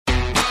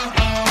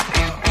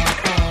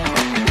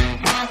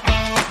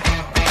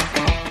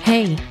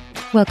Hey,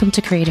 welcome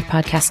to Creative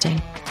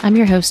Podcasting. I'm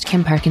your host,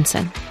 Kim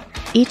Parkinson.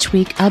 Each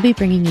week, I'll be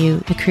bringing you,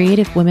 the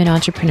creative woman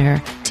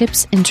entrepreneur,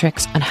 tips and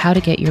tricks on how to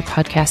get your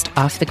podcast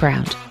off the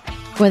ground.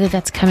 Whether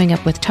that's coming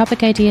up with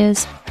topic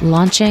ideas,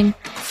 launching,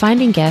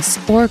 finding guests,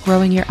 or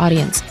growing your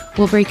audience,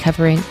 we'll be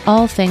covering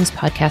all things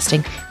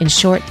podcasting in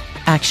short,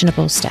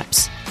 actionable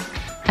steps.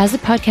 As a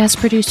podcast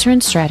producer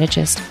and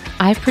strategist,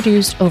 I've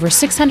produced over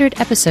 600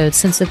 episodes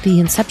since the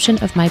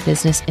inception of my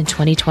business in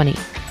 2020.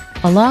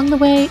 Along the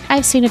way,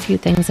 I've seen a few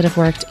things that have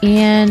worked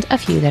and a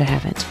few that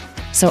haven't.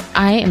 So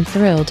I am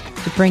thrilled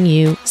to bring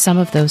you some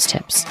of those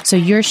tips so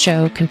your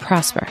show can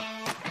prosper.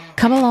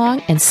 Come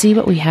along and see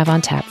what we have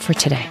on tap for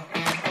today.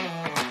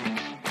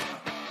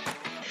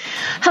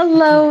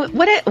 Hello.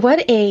 What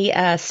a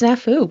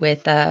snafu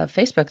with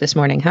Facebook this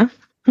morning, huh?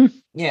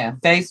 Yeah,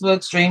 Facebook,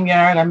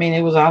 StreamYard. I mean,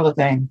 it was all a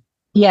thing.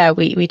 Yeah,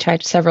 we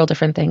tried several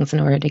different things in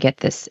order to get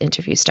this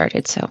interview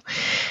started. So,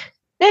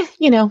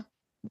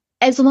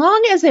 as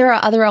long as there are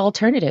other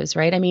alternatives,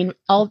 right? I mean,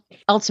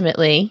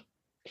 ultimately,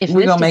 if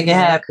we're going to make it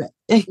happen.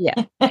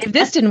 Yeah. If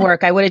this didn't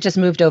work, I would have just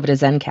moved over to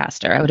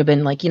Zencastr. I would have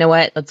been like, you know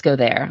what? Let's go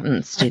there and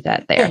let's do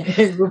that there.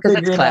 Because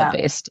it's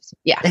cloud-based.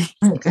 Yeah.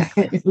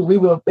 Exactly. We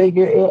will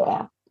figure it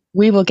out.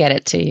 We will get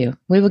it to you.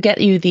 We will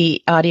get you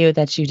the audio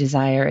that you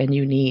desire and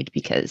you need,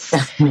 because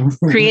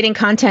creating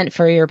content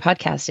for your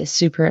podcast is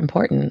super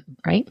important,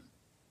 right?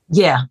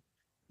 Yeah.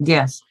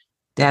 Yes,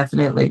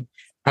 definitely.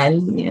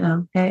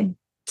 And, hey,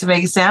 to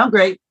make it sound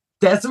great,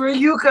 that's where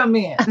you come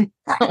in.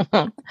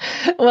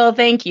 Well,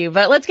 thank you.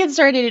 But let's get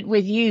started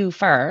with you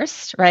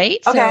first, right?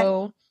 Okay.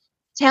 So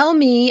tell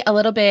me a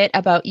little bit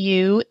about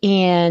you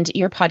and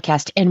your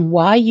podcast and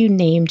why you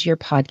named your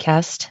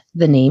podcast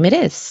the name it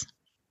is.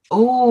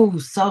 Oh,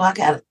 so I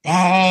got it.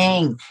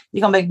 Dang.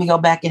 You're going to make me go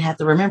back and have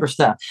to remember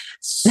stuff.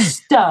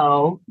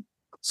 So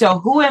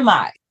who am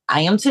I?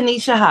 I am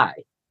Tanisha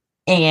Hyde,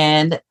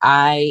 and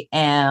I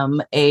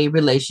am a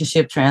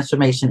relationship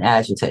transformation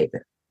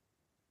agitator.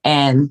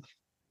 And,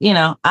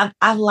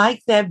 I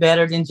like that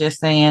better than just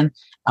saying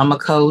I'm a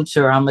coach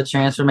or I'm a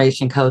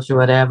transformation coach or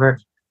whatever.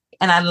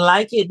 And I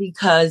like it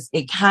because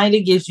it kind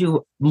of gives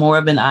you more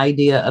of an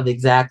idea of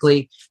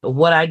exactly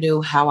what I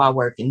do, how I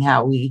work, and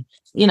how we,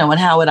 and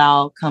how it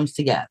all comes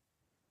together.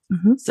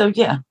 Mm-hmm. So,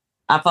 yeah,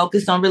 I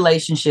focus on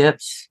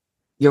relationships,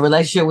 your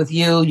relationship with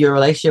you, your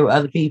relationship with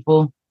other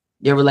people,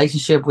 your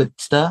relationship with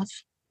stuff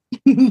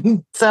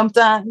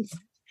sometimes.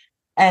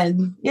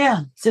 And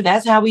yeah, so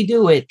that's how we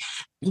do it.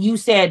 You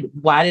said,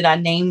 why did I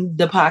name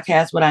the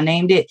podcast what I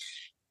named it?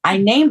 I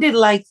named it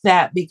like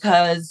that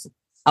because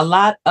a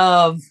lot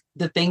of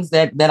the things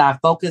that I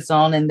focus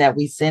on and that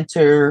we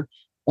center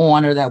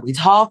on or that we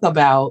talk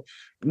about,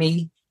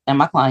 me and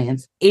my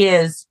clients,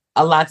 is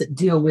a lot to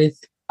deal with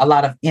a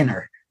lot of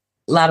inner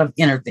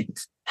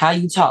things. How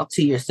you talk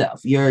to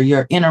yourself,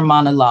 your inner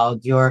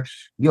monologue, your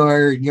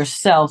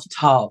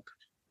self-talk.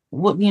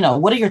 What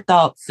are your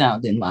thoughts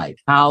sounding like?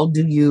 How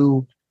do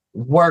you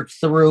work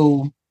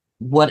through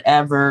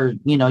whatever,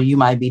 you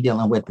might be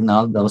dealing with and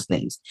all of those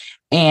things?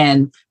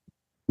 And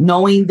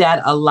knowing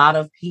that a lot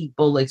of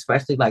people,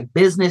 especially like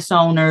business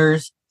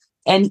owners,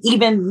 and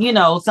even,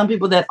 some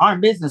people that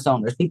aren't business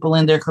owners, people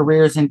in their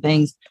careers and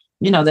things,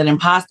 that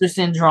imposter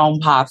syndrome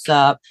pops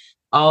up,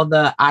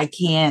 I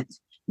can't,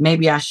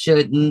 maybe I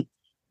shouldn't,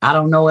 I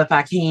don't know if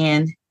I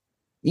can,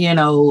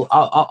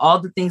 all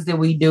the things that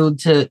we do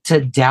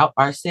to doubt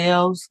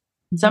ourselves.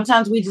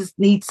 Sometimes we just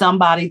need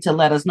somebody to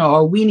let us know,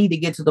 or we need to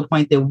get to the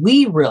point that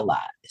we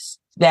realize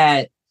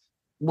that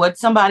what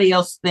somebody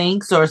else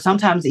thinks, or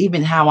sometimes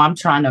even how I'm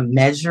trying to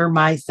measure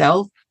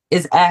myself,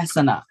 is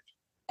asinine.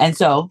 And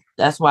so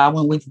that's why I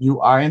went with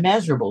you are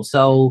immeasurable.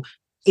 So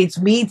it's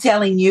me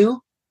telling you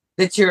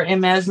that you're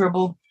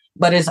immeasurable,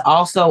 but it's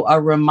also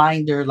a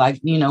reminder, like,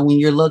 when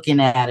you're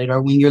looking at it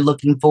or when you're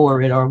looking for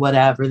it or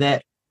whatever,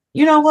 that,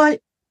 you know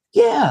what?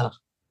 Yeah.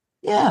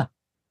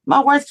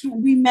 My worth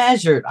can be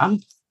measured.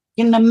 I'm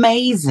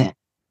amazing.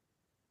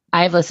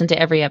 I've listened to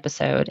every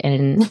episode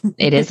and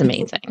it is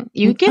amazing.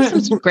 You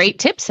give some great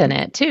tips in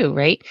it too,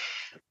 right?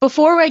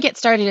 Before I get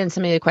started in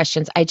some of the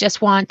questions, I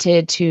just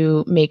wanted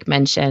to make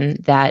mention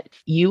that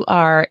you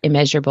are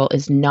immeasurable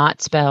is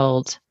not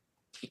spelled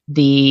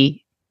the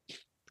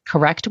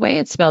correct way.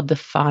 It's spelled the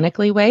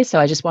phonically way. So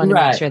I just wanted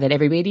to make sure that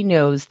everybody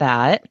knows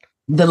that.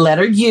 The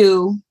letter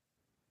U,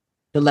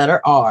 the letter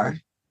R,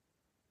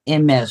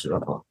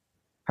 immeasurable.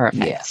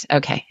 Perfect. Yeah.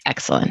 Okay.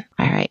 Excellent.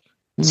 All right.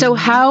 Mm-hmm. So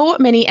how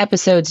many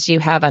episodes do you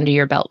have under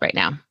your belt right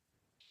now?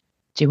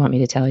 Do you want me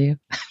to tell you?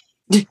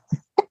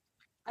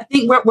 I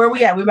think where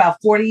we at? We're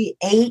about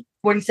 48,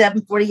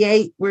 47,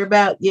 48. We're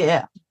about,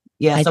 yeah.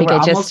 I so think we're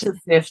almost to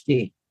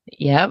 50.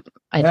 Yep.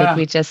 I think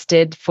we just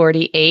did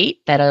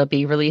 48. That'll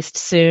be released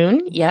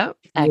soon. Yep.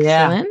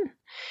 Excellent.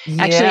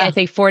 Yeah. Actually, I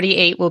think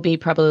 48 will be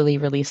probably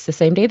released the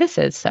same day this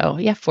is. So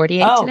yeah,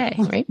 48 today,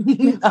 right?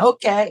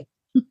 Okay.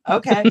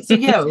 So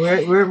yeah,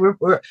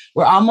 we're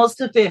almost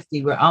to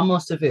 50. We're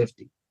almost to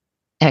 50.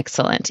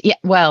 Excellent. Yeah.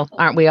 Well,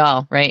 aren't we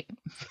all, right?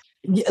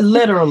 Yeah,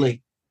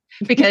 literally.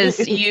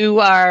 Because you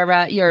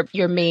are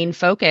your main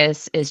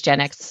focus is Gen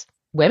X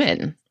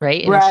women,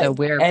 right? And so Right.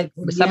 we're, And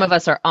some of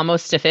us are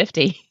almost to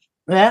 50.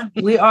 yeah,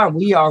 we are.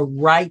 We are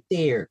right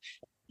there,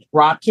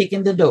 drop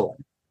kicking the door.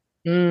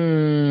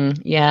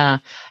 Yeah.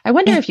 I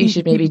wonder if you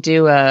should maybe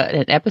do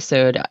an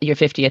episode, your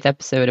 50th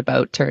episode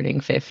about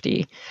turning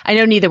 50. I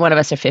know neither one of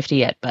us are 50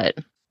 yet, but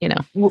you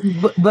know.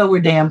 But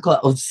we're damn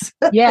close.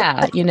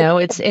 Yeah, you know,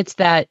 it's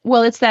that,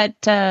 well, it's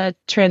that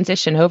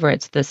transition over.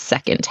 It's the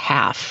second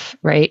half,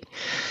 right?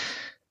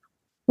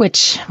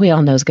 Which we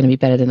all know is going to be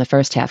better than the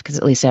first half because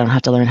at least I don't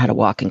have to learn how to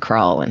walk and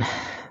crawl and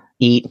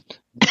eat.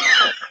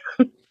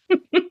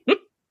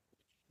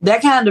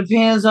 That kind of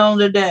depends on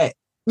the day.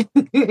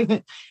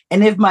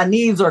 And if my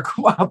knees are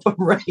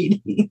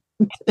cooperating.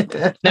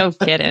 No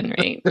kidding,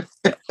 right?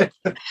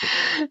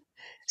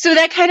 So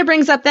that kind of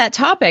brings up that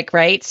topic,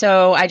 right?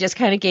 So I just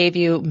kind of gave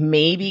you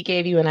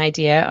an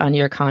idea on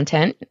your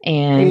content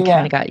and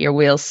kind of got your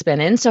wheels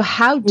spinning. So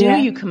how do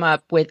you come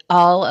up with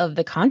all of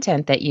the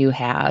content that you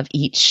have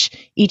each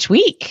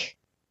week?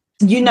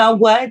 You know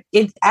what?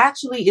 It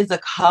actually is a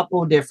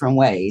couple different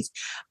ways.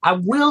 I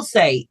will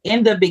say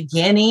in the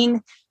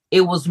beginning,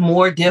 it was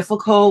more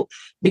difficult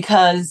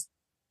because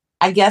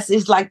I guess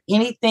it's like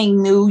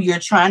anything new, you're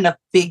trying to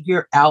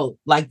figure out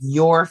like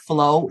your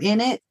flow in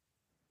it.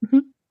 Mm-hmm.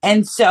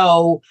 And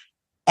so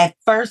at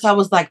first I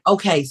was like,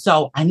 okay,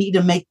 so I need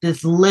to make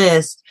this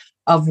list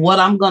of what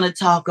I'm going to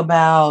talk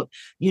about,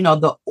 you know,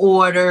 the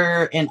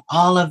order and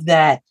all of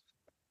that.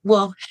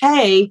 Well,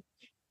 hey,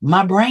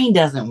 my brain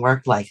doesn't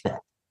work like that.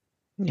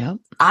 Yeah.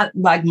 I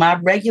like my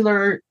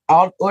regular,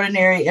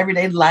 ordinary,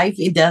 everyday life.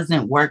 It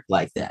doesn't work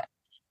like that.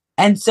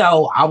 And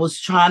so I was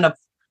trying to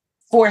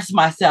force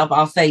myself,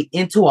 I'll say,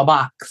 into a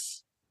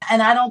box.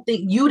 And I don't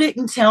think you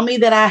didn't tell me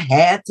that I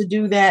had to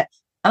do that.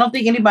 I don't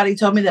think anybody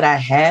told me that I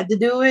had to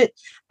do it.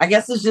 I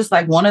guess it's just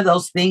like one of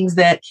those things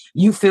that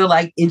you feel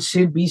like it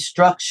should be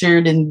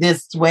structured in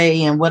this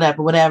way and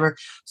whatever.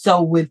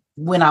 So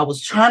when I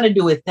was trying to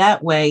do it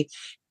that way,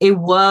 it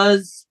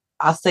was,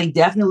 I'll say,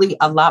 definitely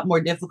a lot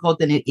more difficult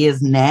than it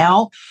is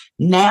now.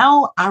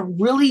 Now I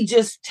really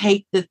just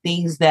take the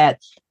things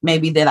that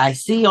maybe that I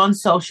see on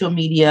social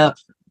media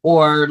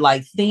or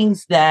like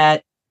things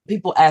that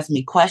people ask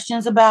me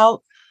questions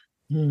about.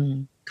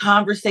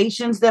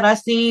 Conversations that I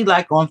see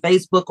like on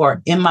Facebook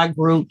or in my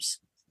groups,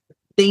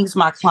 things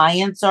my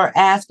clients are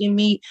asking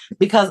me,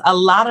 because a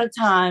lot of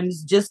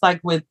times, just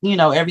like with, you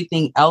know,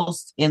 everything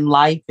else in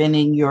life and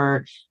in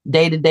your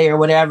day to day or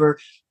whatever,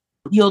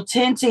 you'll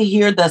tend to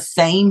hear the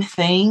same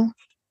thing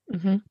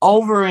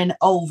over and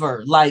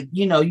over. Like,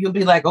 you know, you'll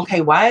be like,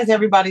 okay, why is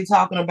everybody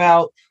talking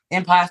about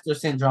imposter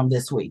syndrome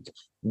this week?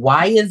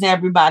 Why is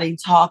everybody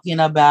talking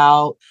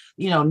about,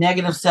 you know,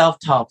 negative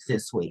self-talk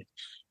this week?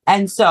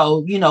 And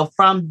so, you know,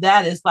 from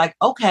that, it's like,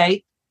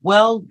 okay,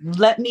 well,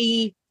 let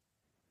me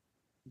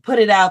put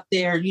it out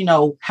there, you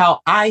know, how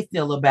I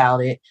feel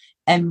about it.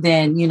 And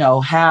then, you know,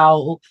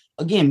 how,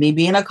 again, me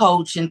being a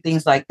coach and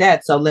things like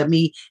that. So let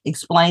me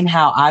explain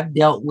how I've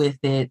dealt with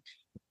it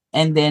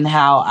and then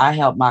how I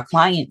help my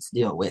clients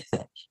deal with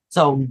it.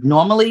 So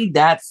normally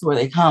that's where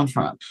they come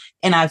from.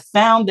 And I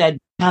found that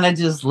kind of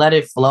just let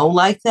it flow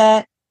like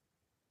that,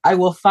 I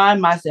will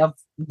find myself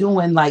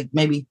doing like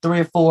maybe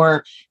 3 or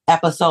 4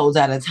 episodes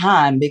at a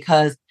time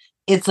because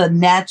it's a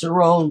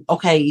natural,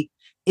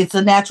 it's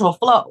a natural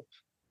flow.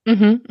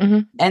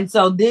 And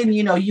so then,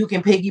 you know, you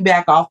can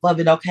piggyback off of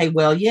it. Okay,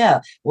 well,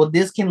 yeah, well,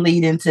 this can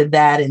lead into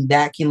that and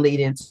that can lead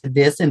into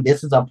this. And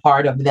this is a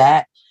part of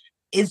that.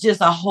 It's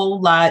just a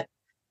whole lot,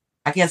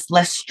 I guess,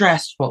 less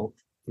stressful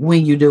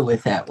when you do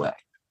it that way.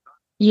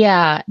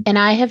 Yeah. And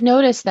I have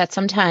noticed that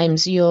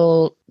sometimes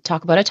you'll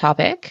talk about a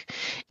topic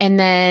and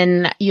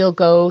then you'll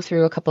go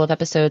through a couple of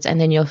episodes and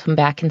then you'll come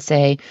back and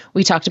say,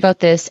 we talked about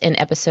this in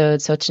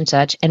episode such and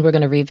such, and we're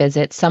going to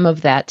revisit some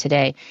of that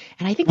today.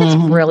 And I think that's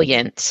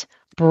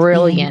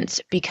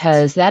brilliant,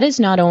 because that is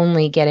not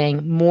only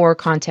getting more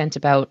content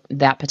about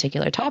that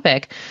particular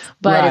topic,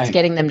 but it's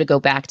getting them to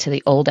go back to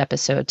the old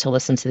episode to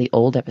listen to the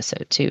old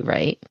episode too,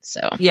 right?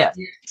 So, yeah.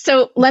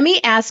 So let me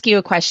ask you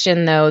a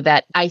question, though,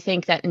 that I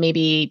think that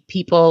maybe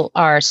people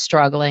are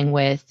struggling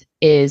with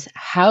is,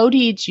 how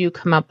did you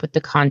come up with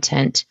the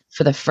content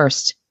for the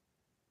first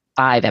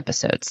 5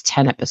 episodes,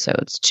 10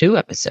 episodes, 2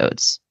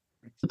 episodes?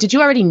 Did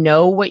you already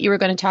know what you were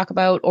going to talk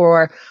about,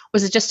 or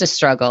was it just a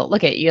struggle?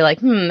 Look at you like,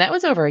 that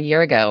was over a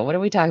year ago. What are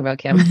we talking about,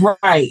 Kim?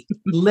 Right.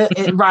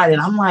 Right.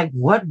 And I'm like,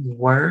 what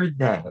were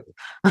they?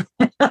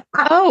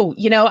 Oh,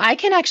 you know, I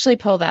can actually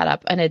pull that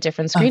up on a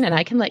different screen and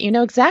I can let you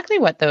know exactly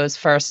what those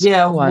first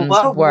ones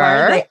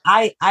were. They?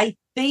 I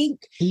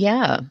think.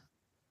 Yeah.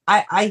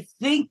 I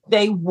think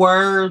they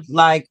were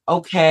like,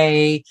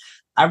 okay,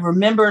 I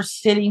remember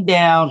sitting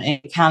down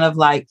and kind of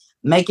like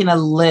making a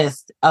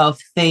list of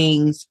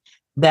things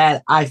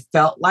that I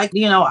felt like,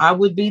 you know, I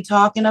would be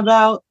talking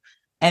about.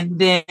 And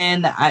then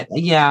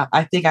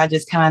I think I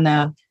just kind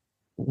of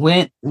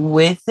went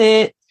with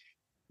that.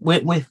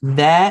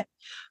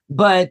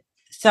 But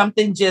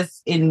something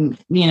just in,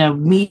 you know,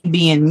 me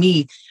being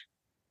me,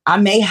 I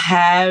may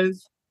have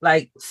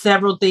like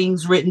several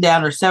things written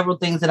down or several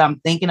things that I'm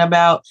thinking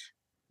about,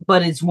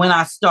 but it's when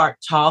I start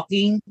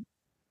talking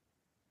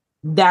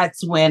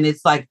that's when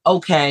it's like,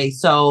 okay,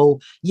 so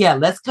yeah,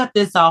 let's cut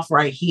this off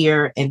right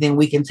here. And then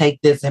we can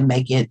take this and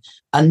make it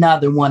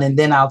another one. And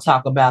then I'll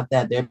talk about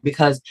that there,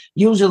 because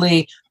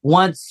usually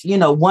once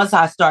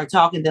I start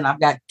talking, then I've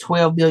got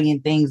 12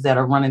 billion things that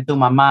are running through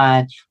my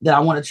mind that I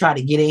want to try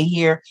to get in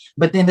here.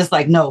 But then it's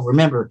like, no,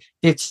 remember,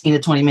 15 to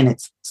 20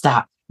 minutes,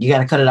 stop. You got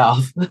to cut it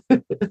off.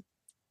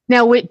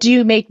 Now, do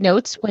you make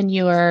notes when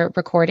you are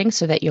recording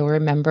so that you'll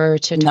remember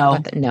to talk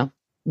about that? No,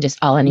 just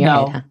all in your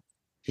head, huh?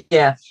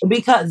 Yeah,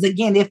 because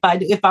again, if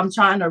I'm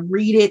trying to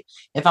read it,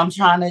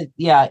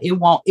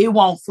 it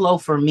won't flow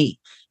for me.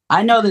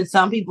 I know that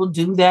some people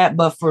do that,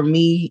 but for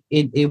me,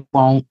 it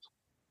won't.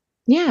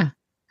 Yeah.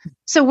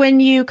 So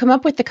when you come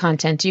up with the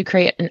content, do you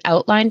create an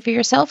outline for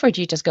yourself, or do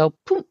you just go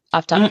poof,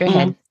 off top of your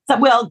head? So,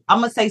 well,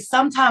 I'm gonna say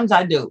sometimes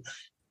I do.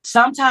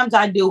 Sometimes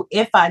I do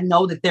if I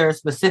know that there are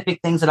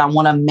specific things that I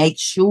want to make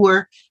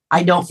sure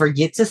I don't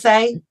forget to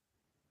say.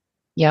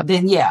 Yep.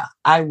 Then yeah,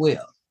 I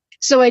will.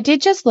 So I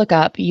did just look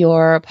up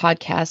your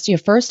podcast, your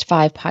first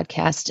 5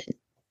 podcast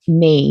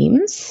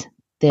names,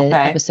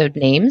 episode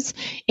names,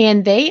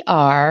 and they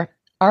are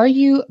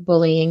You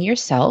Bullying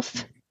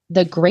Yourself?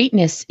 The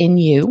Greatness in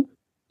You,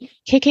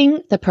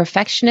 Kicking the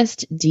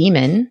Perfectionist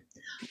Demon,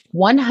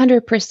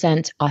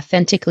 100%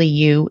 Authentically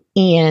You,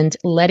 and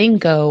Letting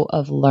Go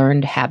of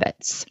Learned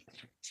Habits.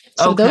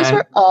 So those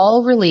were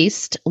all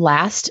released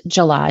last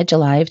July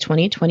of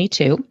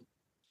 2022.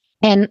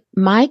 And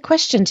my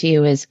question to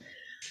you is,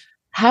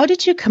 how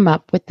did you come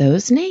up with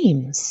those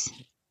names?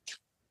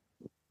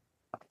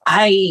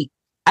 I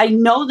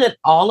know that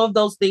all of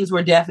those things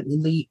were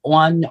definitely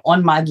on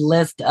my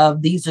list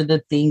of these are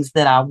the things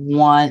that I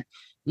want,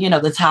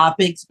 the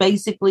topics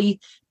basically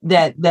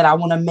that I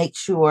want to make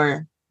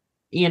sure,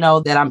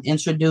 that I'm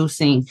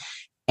introducing.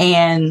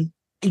 And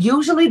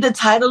usually the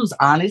titles,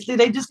 honestly,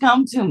 they just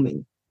come to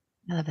me.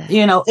 I love that.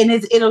 And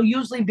it'll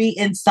usually be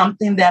in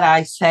something that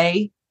I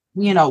say,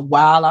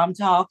 while I'm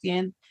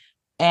talking.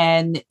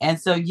 And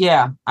so,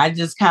 yeah, I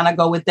just kind of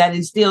go with that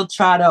and still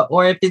try to,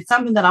 or if it's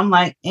something that I'm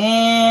like,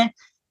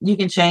 you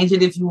can change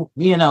it if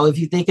if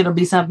you think it'll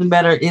be something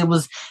better.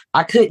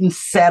 I couldn't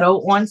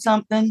settle on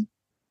something.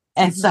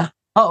 And so,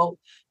 I'll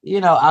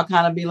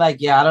kind of be like,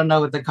 yeah, I don't know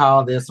what to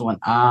call this one.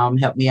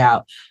 Help me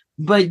out.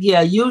 But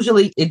yeah,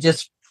 usually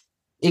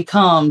it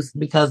comes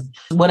because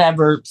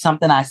whatever,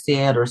 something I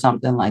said or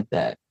something like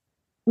that.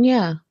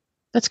 Yeah.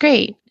 That's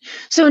great.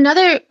 So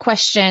another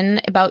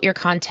question about your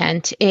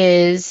content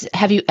is,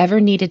 have you ever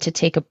needed to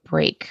take a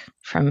break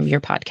from your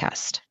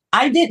podcast?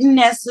 I didn't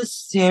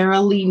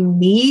necessarily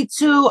need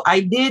to. I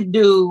did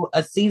do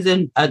a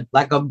season,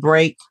 like a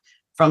break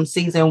from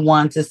season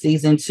 1 to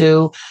season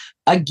 2.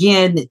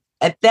 Again,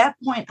 at that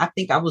point, I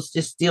think I was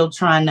just still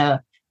trying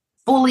to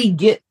fully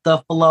get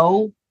the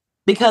flow,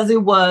 because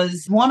it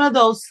was one of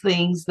those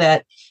things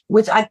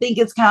which I think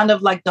is kind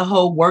of like the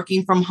whole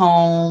working from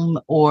home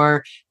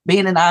or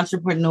being an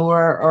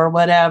entrepreneur or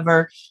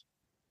whatever.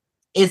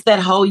 It's that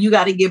whole, you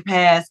got to get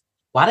past,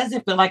 why does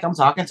it feel like I'm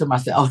talking to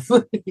myself?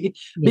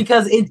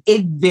 Because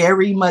it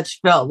very much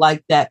felt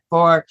like that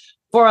for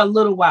a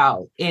little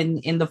while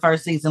in the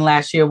first season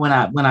last year when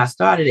I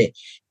started it.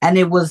 And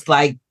it was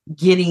like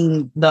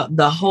getting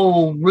the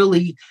whole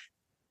really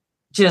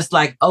just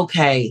like,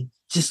 okay,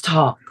 just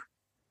talk.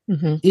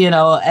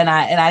 And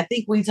I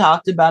think we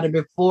talked about it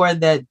before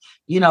that,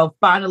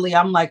 finally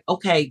I'm like,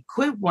 okay,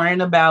 quit worrying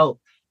about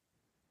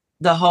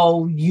the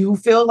whole, you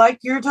feel like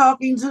you're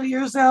talking to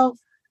yourself,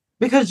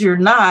 because you're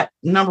not,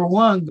 number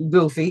one,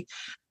 goofy.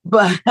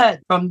 But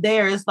from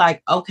there, it's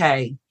like,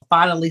 okay,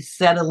 finally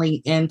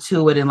settling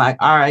into it and like,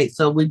 all right,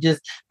 so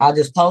I'll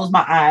just close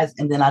my eyes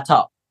and then I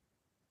talk.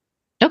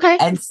 Okay.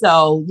 And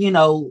so,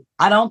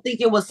 I don't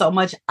think it was so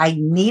much I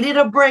needed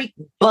a break,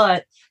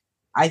 but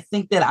I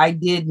think that I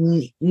did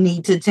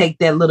need to take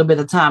that little bit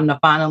of time to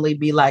finally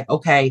be like,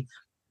 okay,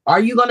 are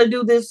you going to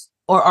do this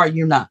or are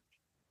you not?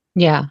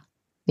 Yeah.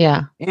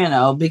 Yeah.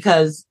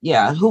 Because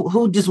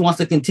who just wants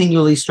to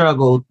continually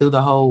struggle through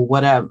the whole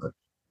whatever.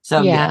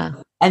 So yeah.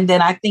 And then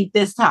I think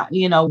this time,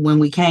 when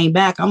we came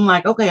back, I'm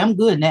like, okay, I'm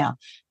good now.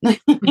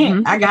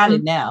 I got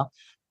it now.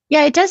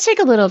 Yeah, it does take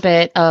a little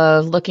bit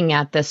of looking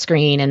at the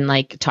screen and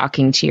like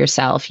talking to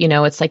yourself.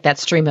 It's like that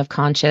stream of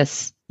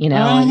conscious,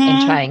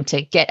 and trying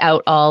to get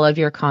out all of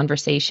your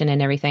conversation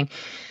and everything.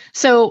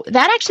 So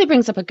that actually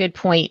brings up a good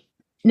point.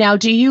 Now,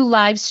 do you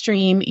live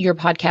stream your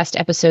podcast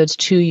episodes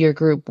to your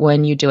group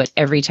when you do it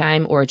every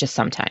time, or just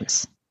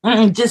sometimes?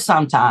 Just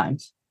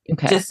sometimes.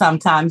 Okay. Just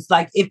sometimes.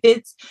 Like if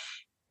it's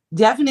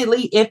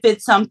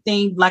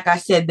something, like I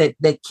said,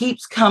 that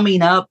keeps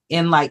coming up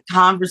in like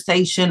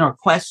conversation or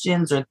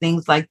questions or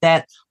things like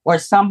that, or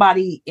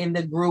somebody in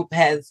the group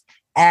has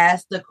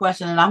asked a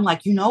question and I'm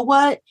like, you know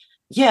what?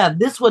 Yeah,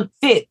 this would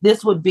fit.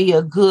 This would be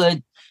a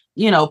good,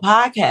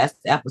 podcast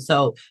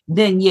episode.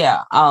 Then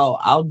yeah,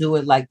 I'll do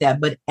it like that.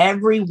 But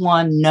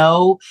everyone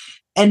know.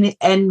 And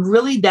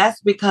really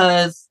that's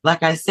because,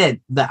 like I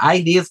said, the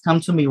ideas come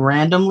to me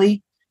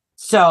randomly.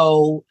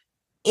 So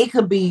it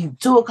could be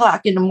 2:00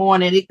 in the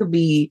morning. It could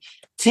be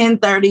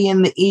 10:30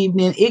 in the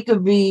evening. It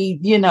could be,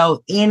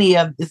 any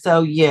of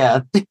so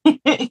yeah.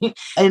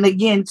 And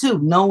again, too,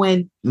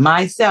 knowing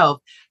myself,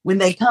 when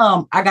they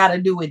come, I got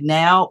to do it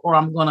now or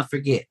I'm going to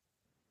forget.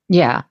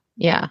 Yeah.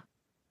 Yeah.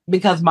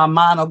 Because my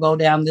mind will go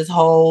down this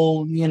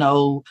whole,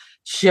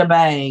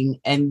 shebang.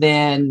 And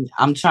then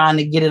I'm trying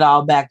to get it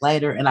all back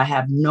later. And I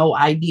have no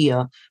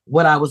idea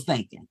what I was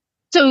thinking.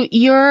 So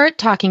you're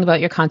talking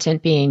about your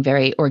content being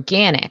very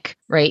organic,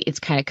 right? It's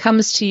kind of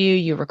comes to you,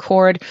 you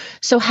record.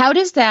 So how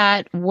does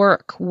that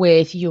work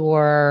with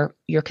your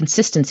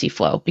consistency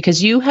flow?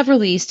 Because you have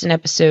released an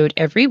episode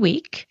every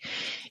week,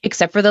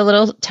 except for the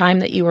little time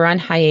that you were on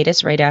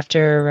hiatus right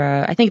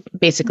after, I think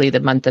basically the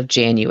month of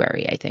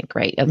January, I think,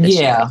 right? Of this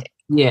year.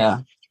 Yeah.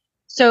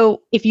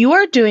 So if you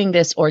are doing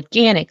this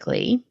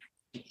organically,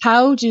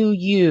 how do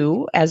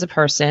you, as a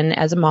person,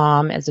 as a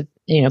mom, as a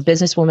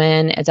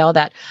businesswoman, as all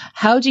that,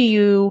 how do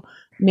you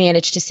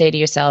manage to say to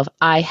yourself,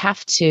 I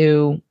have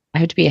to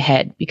be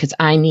ahead because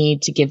I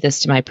need to give this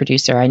to my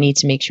producer. I need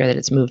to make sure that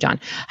it's moved on.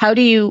 How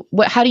do you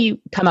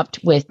come up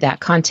with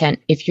that content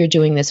if you're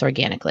doing this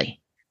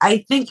organically?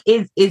 I think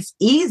it's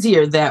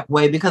easier that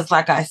way because,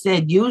 like I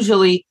said,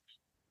 usually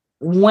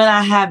when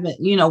I haven't,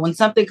 when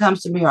something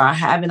comes to me or I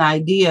have an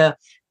idea,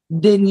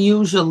 then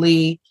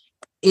usually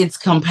it's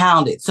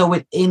compounded. So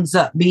it ends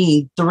up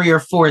being 3 or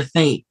 4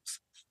 things.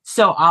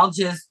 So I'll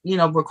just,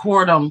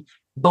 record them,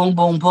 boom,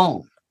 boom,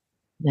 boom.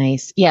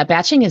 Nice. Yeah,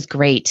 batching is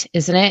great,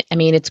 isn't it? I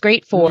mean, it's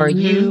great for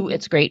you.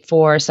 It's great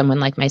for someone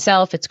like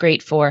myself. It's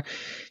great for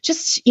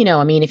just,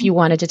 if you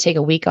wanted to take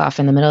a week off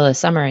in the middle of the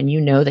summer and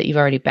that you've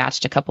already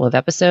batched a couple of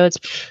episodes,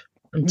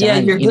 I'm done, yeah,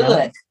 you're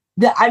good.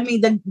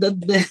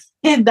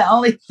 The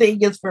only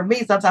thing is for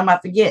me, sometimes I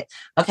forget,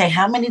 okay,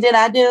 how many did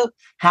I do?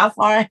 How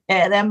far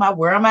ahead am I?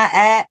 Where am I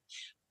at?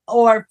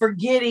 Or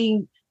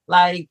forgetting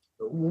like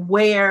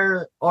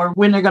where or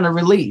when they're going to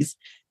release.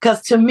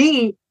 Because to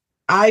me,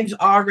 I've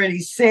already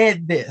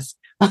said this.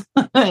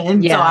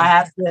 And so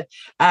I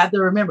have to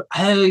remember,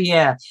 oh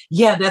yeah,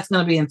 that's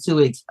going to be in 2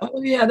 weeks.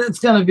 Oh yeah, that's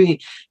going to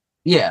be,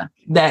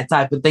 that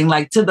type of thing.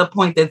 Like to the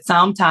point that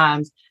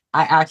sometimes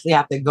I actually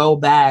have to go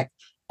back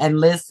and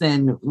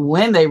listen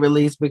when they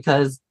release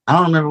because I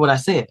don't remember what I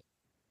said.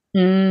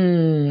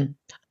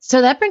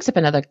 So that brings up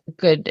another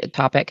good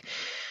topic.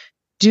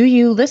 Do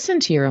you listen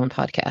to your own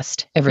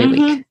podcast every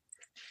week?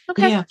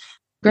 Okay. Yeah.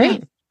 Great.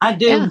 Yeah, I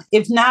do. Yeah.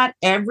 If not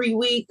every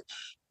week,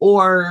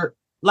 or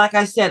like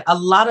I said, a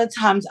lot of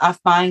times I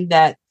find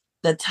that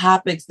the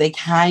topics, they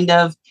kind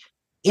of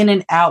in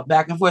and out,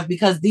 back and forth,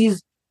 because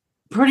these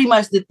pretty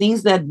much the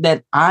things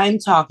that I'm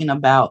talking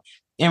about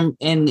in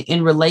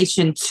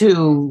relation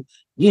to,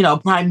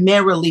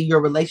 primarily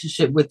your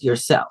relationship with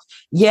yourself.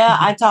 Yeah,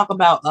 I talk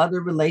about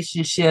other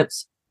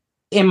relationships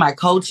in my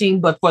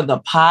coaching, but for the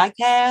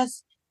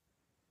podcast,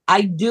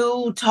 I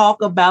do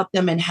talk about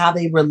them and how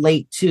they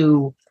relate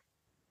to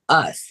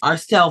us, our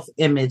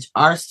self-image,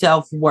 our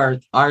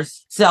self-worth, our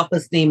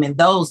self-esteem, and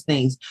those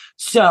things.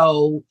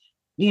 So,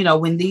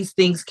 when these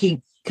things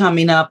keep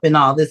coming up and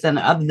all this and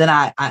other, then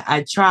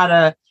I try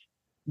to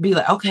be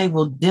like, okay,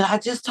 well, did I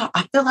just talk?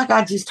 I feel like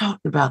I just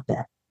talked about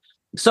that.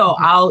 So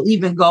I'll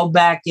even go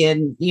back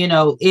and,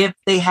 if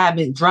they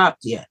haven't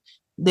dropped yet,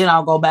 then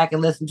I'll go back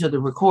and listen to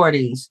the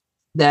recordings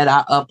that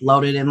I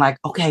uploaded and like,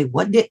 okay,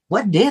 what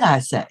did I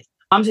say?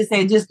 I'm just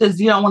saying, just because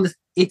you don't want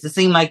it to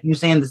seem like you're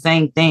saying the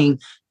same thing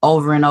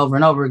over and over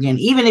and over again.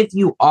 Even if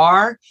you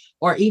are,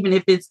 or even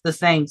if it's the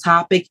same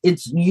topic,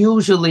 it's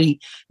usually,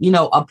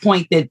 a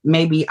point that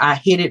maybe I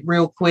hit it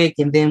real quick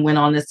and then went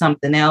on to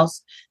something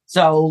else.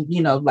 So,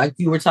 like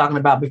you were talking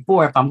about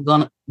before, if I'm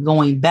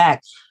going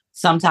back,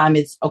 sometimes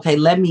it's, okay,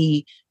 let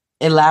me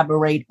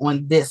elaborate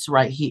on this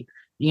right here.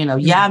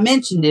 I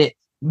mentioned it,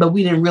 but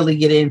we didn't really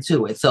get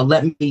into it. So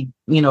let me,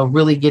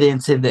 really get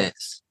into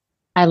this.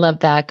 I love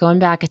that. Going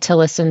back to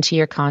listen to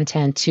your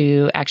content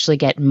to actually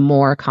get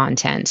more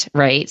content,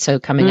 right? So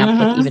coming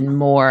up with even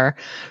more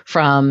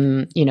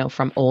from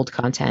old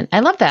content.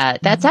 I love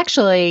that. That's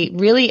actually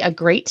really a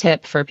great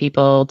tip for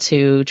people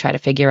to try to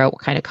figure out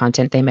what kind of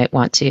content they might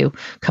want to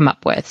come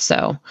up with.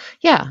 So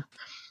yeah.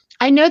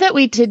 I know that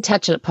we did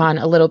touch upon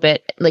a little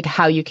bit, like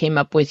how you came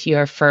up with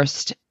your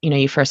first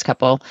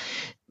couple,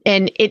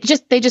 and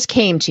they just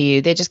came to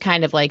you. They just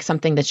kind of like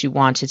something that you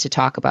wanted to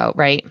talk about,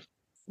 right?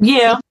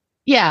 Yeah.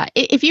 Yeah.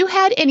 If you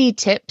had any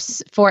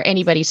tips for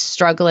anybody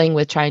struggling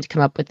with trying to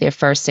come up with their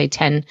first, say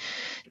 10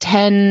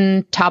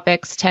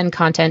 topics, 10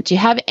 content, do you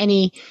have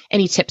any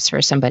tips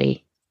for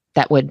somebody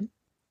that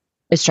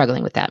is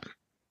struggling with that?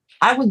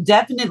 I would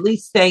definitely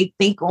say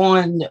think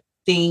on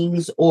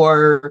things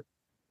or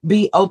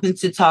be open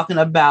to talking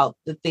about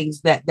the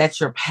things that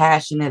you're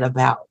passionate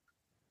about.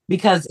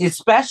 Because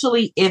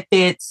especially if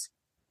it's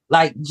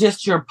like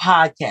just your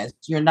podcast,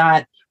 you're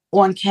not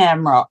on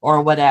camera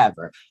or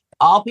whatever.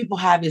 All people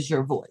have is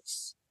your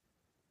voice.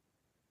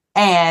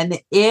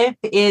 And if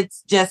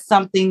it's just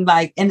something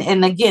like,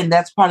 and again,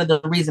 that's part of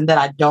the reason that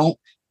I don't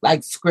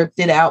like script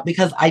it out,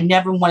 because I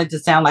never want it to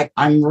sound like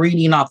I'm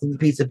reading off of a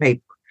piece of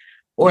paper.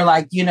 Or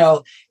like,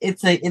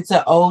 it's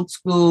an old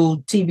school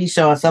TV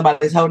show and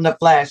somebody's holding up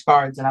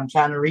flashcards and I'm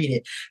trying to read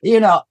it.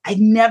 I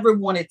never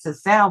wanted to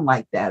sound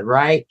like that,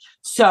 right?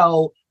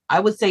 So I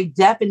would say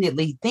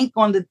definitely think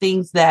on the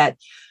things that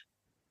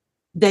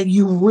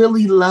you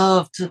really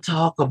love to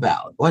talk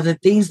about, or the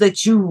things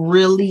that you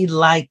really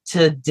like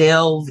to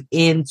delve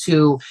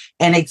into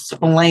and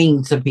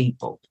explain to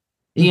people.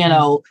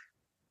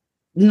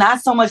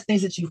 Not so much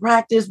things that you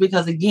practice,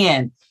 because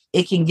again,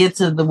 it can get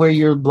to where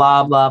you're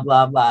blah, blah,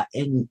 blah, blah.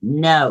 And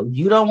no,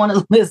 you don't want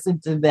to listen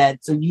to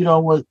that. So you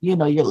don't want, your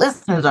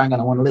listeners aren't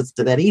going to want to listen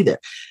to that either.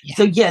 Yeah.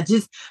 So yeah,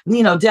 just,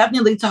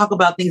 definitely talk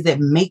about things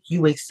that make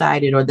you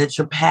excited or that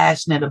you're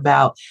passionate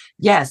about.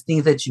 Yes,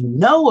 things that you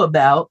know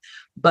about.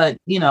 But,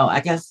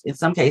 I guess in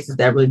some cases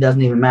that really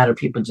doesn't even matter.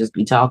 People just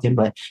be talking,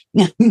 but.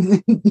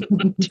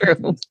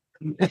 True.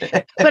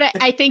 But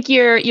I think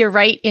you're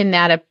right in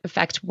that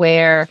effect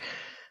where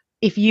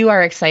if you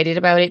are excited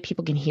about it,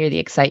 people can hear the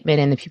excitement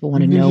and then people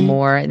want to know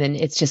more. And then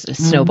it's just a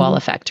snowball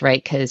effect,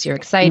 right? Because you're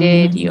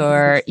excited,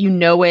 you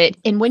know it.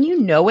 And when you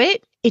know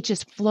it, it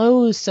just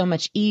flows so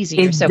much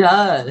easier. It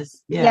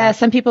does. Yeah.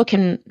 Some people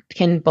can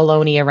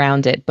baloney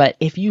around it, but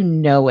if you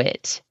know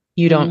it,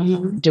 you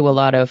don't do a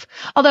lot of,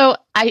 although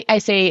I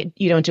say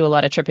you don't do a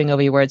lot of tripping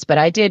over your words, but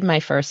I did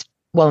my first,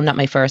 well, not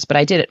my first, but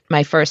I did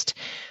my first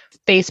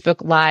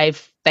Facebook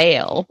Live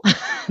fail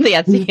the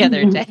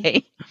other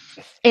day.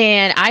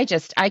 And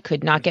I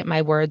could not get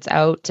my words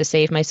out to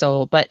save my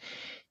soul, but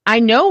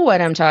I know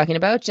what I'm talking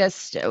about.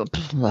 Just, and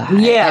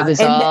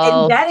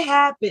that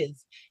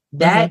happens.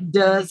 That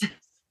does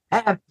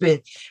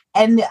happen.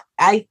 And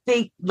I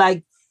think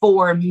like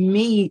for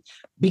me,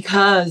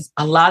 because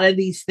a lot of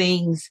these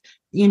things,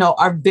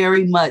 are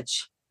very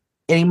much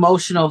an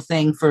emotional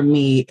thing for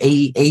me,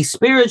 a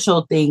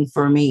spiritual thing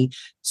for me.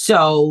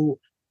 So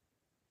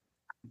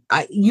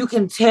you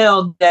can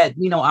tell that,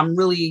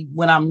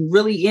 when I'm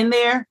really in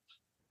there,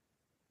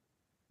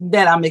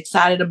 that I'm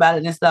excited about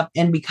it and stuff.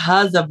 And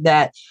because of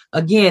that,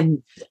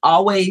 again,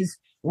 always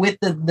with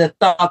the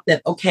thought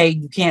that, okay,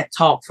 you can't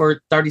talk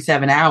for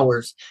 37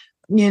 hours,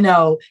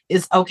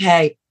 it's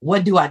okay.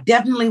 What do I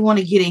definitely want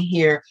to get in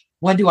here?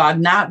 What do I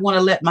not want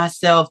to let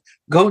myself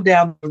go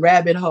down the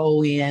rabbit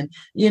hole in,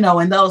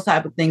 and those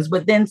type of things.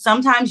 But then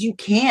sometimes you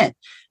can't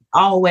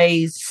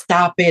always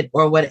stop it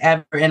or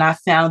whatever. And I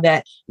found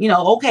that,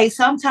 okay,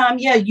 sometime,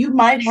 you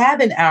might have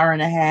an hour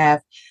and a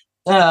half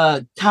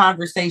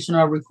conversation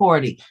or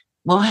recording.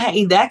 Well,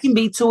 hey, that can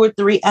be 2 or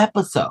 3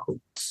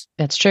 episodes.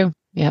 That's true.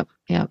 Yep,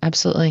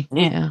 absolutely.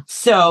 Yeah.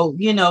 So,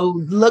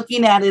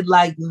 looking at it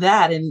like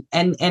that, and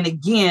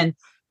again,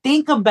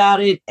 think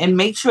about it and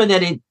make sure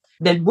that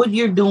what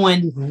you're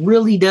doing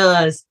really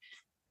does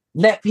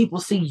let people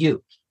see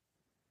you.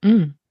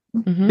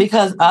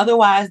 Because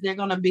otherwise they're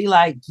going to be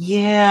like,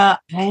 yeah,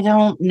 I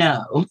don't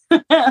know.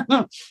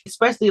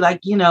 Especially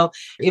like,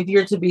 if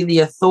you're to be the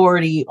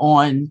authority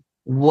on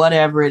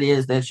whatever it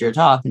is that you're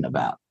talking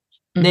about,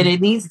 then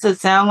it needs to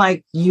sound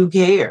like you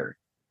care.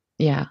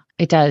 Yeah,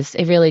 it does.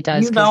 It really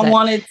does. You don't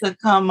want it to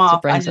come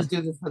off, I just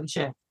do this for the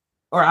check.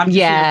 Or I'm just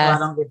here so I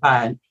don't get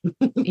fired.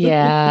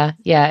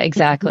 Yeah,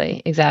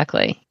 exactly.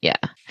 Yeah.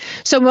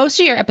 So most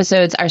of your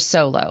episodes are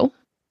solo,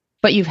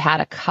 but you've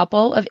had a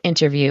couple of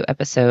interview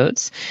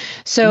episodes.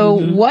 So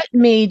what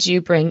made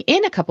you bring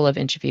in a couple of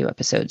interview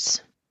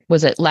episodes?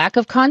 Was it lack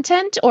of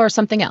content or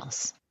something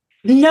else?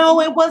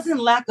 No, it wasn't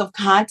lack of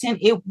content.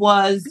 It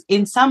was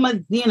in some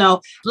of,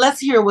 let's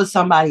hear what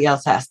somebody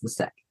else has to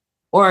say,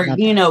 or,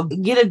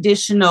 get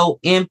additional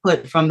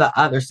input from the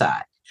other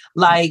side.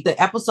 Like the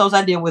episodes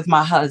I did with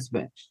my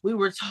husband, we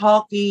were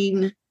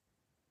talking. I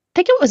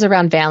think it was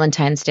around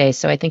Valentine's Day.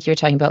 So I think you were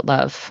talking about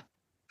love.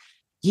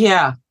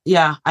 Yeah,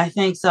 I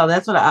think so.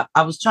 That's what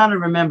I was trying to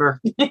remember.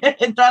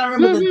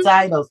 The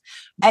titles.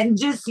 And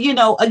just,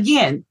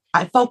 again,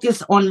 I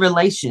focus on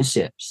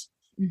relationships.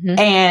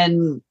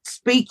 And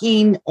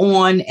speaking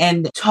on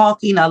and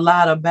talking a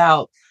lot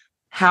about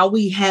how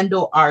we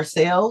handle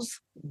ourselves,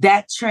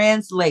 that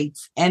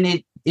translates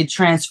and it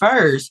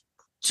transfers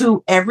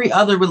to every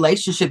other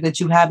relationship that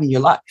you have in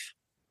your life.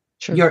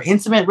 True. Your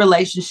intimate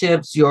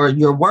relationships,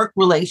 your work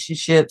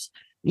relationships,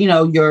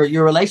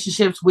 your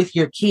relationships with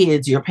your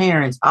kids, your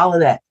parents, all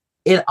of that.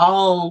 It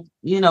all,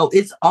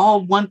 it's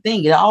all one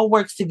thing. It all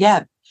works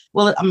together.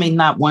 Well, I mean,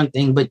 not one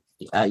thing, but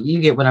you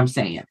get what I'm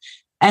saying.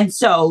 And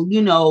so,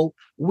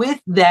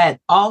 with that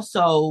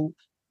also,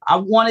 I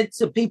wanted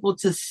people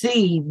to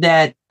see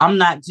that I'm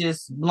not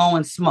just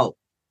blowing smoke.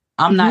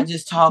 I'm not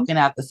just talking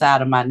out the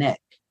side of my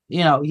neck.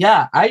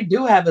 I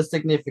do have a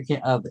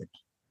significant other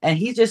and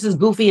he's just as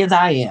goofy as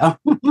I am.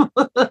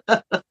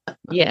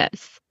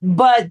 Yes.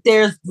 But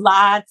there's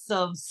lots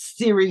of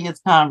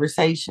serious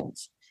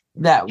conversations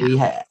that we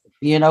have.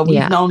 We've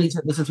known each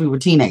other since we were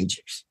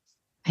teenagers.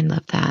 I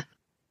love that.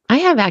 I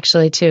have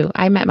actually too.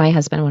 I met my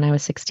husband when I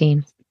was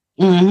 16.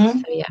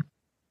 So yeah.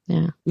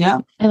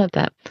 I love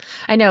that.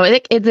 I know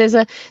there's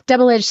a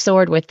double-edged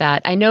sword with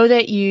that. I know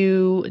that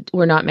you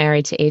were not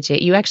married to age 8.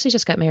 You actually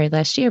just got married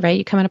last year, right?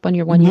 You're coming up on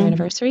your 1-year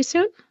anniversary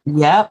soon?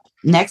 Yep.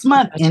 Next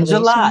month in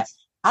July.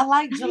 I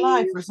like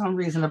July for some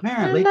reason, I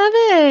apparently. love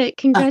it.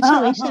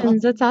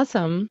 Congratulations. That's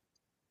awesome.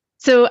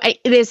 So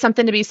there's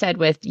something to be said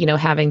with,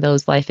 having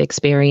those life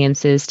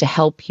experiences to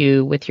help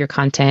you with your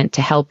content,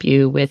 to help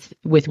you with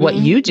what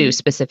you do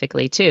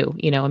specifically too.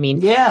 I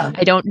mean, Yeah.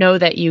 I don't know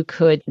that you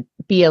could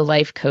be a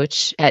life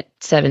coach at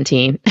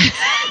 17.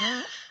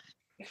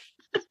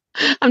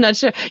 I'm not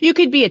sure. You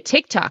could be a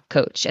TikTok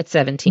coach at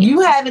 17. You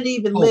haven't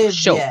even lived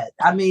sure. yet.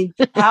 I mean,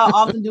 how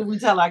often do we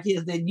tell our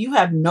kids that you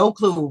have no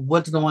clue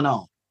what's going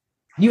on?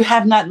 You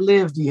have not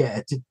lived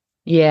yet.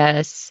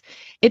 Yes.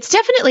 It's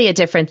definitely a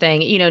different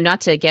thing,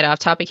 not to get off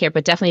topic here,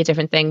 but definitely a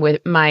different thing with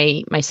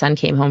my son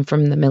came home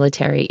from the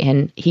military,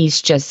 and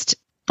he's just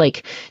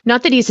like,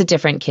 not that he's a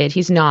different kid,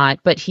 he's not,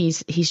 but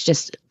he's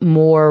just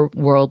more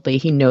worldly.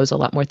 He knows a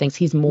lot more things.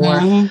 He's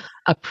more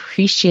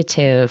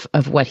appreciative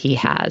of what he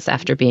has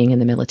after being in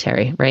the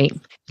military, right?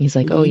 He's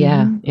like, oh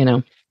yeah,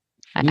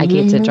 I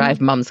get to drive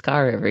mom's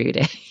car every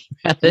day.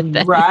 rather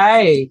than...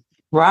 Right.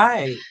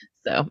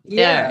 So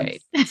yeah,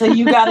 right. So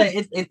you gotta.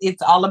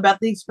 It's all about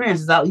the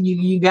experience.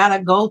 You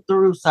gotta go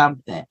through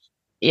something.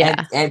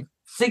 Yeah. At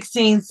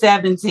 16,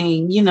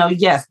 17,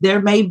 yes,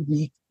 there may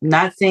be.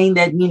 Not saying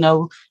that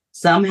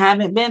some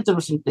haven't been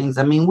through some things.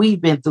 I mean,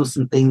 we've been through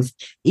some things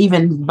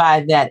even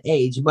by that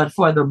age. But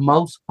for the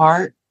most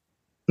part,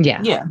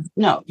 yeah.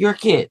 No, you're a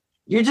kid.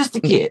 You're just a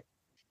kid.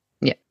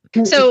 Yeah.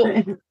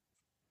 So.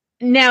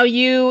 Now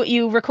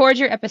you record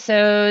your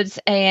episodes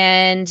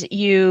and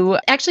you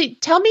actually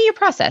tell me your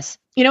process.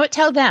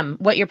 Tell them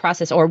what your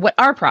process or what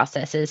our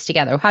process is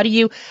together. How do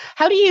you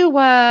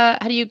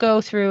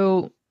go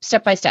through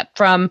step by step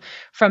from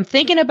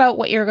thinking about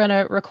what you're going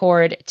to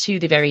record to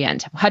the very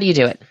end? How do you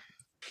do it?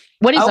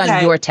 What is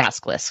on your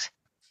task list?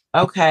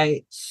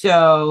 Okay.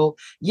 So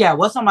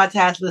what's on my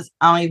task list?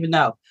 I don't even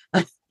know.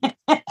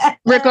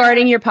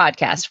 Regarding your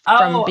podcast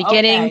from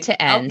beginning to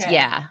end. Okay.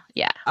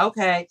 Yeah.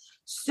 Okay.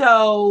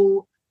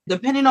 So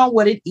depending on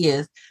what it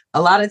is,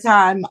 a lot of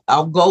time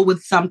I'll go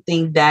with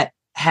something that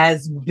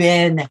has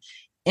been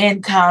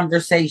in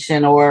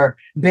conversation or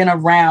been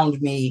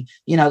around me,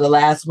 the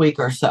last week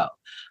or so.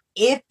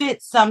 If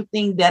it's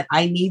something that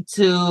I need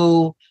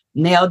to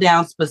nail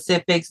down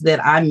specifics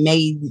that I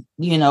may,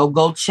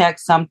 go check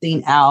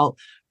something out,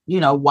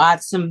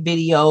 watch some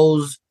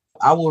videos,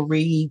 I will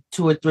read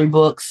 2 or 3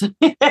 books.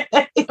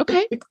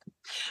 Okay.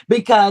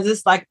 Because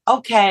it's like,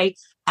 okay,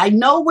 I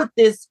know what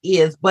this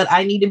is, but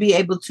I need to be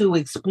able to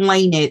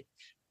explain it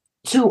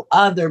to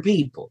other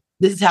people.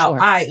 This is how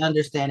I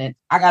understand it.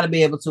 I got to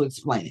be able to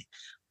explain it.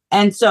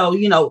 And so,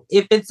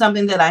 if it's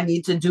something that I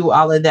need to do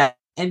all of that,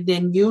 and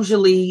then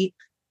usually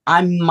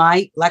I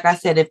might, like I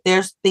said, if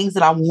there's things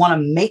that I want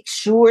to make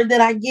sure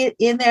that I get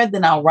in there,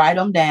 then I'll write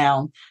them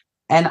down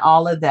and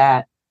all of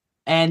that.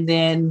 And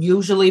then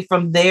usually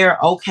from there,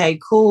 okay,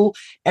 cool.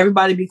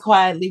 Everybody be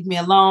quiet. Leave me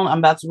alone. I'm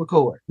about to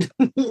record.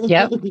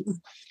 Yep.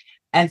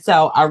 And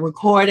so I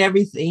record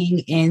everything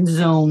in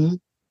Zoom.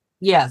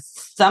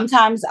 Yes.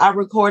 Sometimes I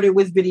record it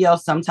with video.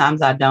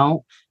 Sometimes I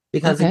don't.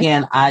 Because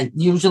again,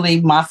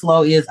 my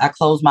flow is I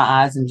close my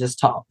eyes and just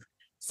talk.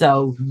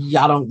 So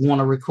y'all don't want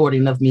a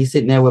recording of me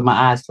sitting there with my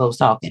eyes closed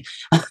talking.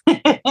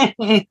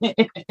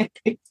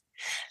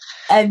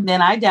 And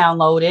then I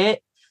download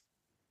it.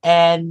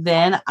 And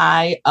then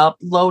I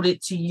upload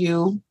it to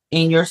you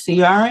in your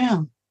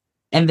CRM.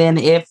 And then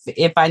if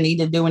I need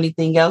to do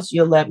anything else,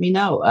 you'll let me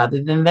know.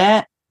 Other than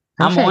that,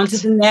 I'm on to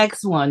the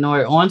next one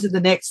or on to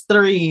the next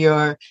 3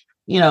 or,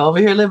 over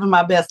here living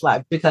my best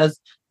life because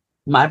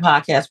my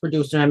podcast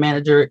producer and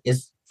manager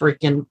is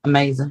freaking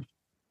amazing.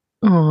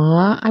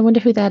 Aw, I wonder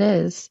who that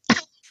is.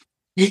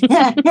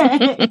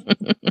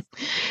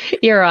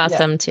 You're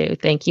awesome too.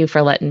 Thank you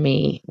for letting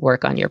me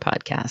work on your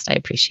podcast. I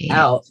appreciate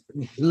it.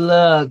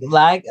 Look,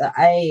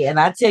 and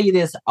I tell you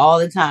this all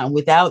the time.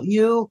 Without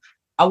you,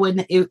 I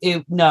wouldn't.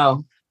 It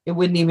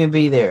wouldn't even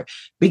be there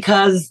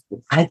because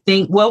I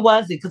think what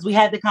was it? Because we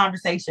had the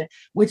conversation,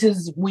 which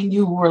is when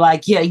you were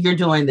like, "Yeah, you're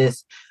doing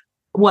this."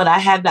 I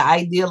had the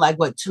idea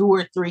 2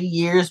 or 3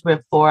 years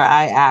before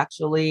I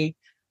actually.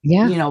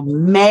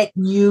 Met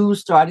you,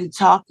 started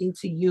talking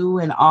to you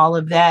and all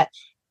of that.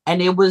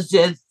 And it was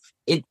just,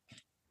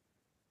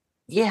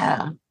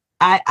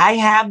 I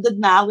have the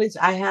knowledge.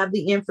 I have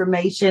the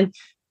information.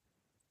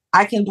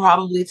 I can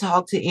probably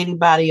talk to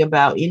anybody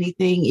about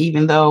anything,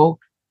 even though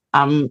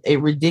I'm a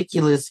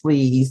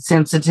ridiculously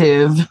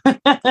sensitive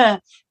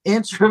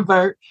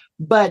introvert.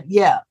 But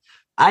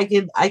I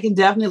can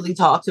definitely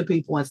talk to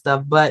people and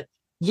stuff. But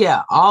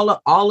all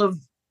of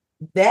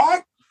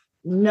that,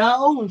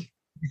 no.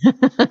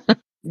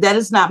 That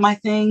is not my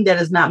thing. That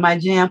is not my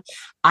jam.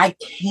 I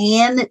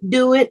can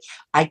do it.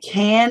 I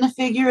can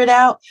figure it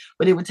out,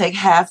 but it would take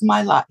half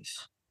my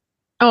life.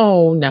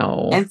 Oh,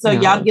 no. And so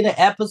y'all get an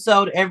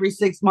episode every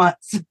 6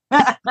 months.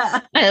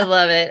 I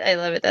love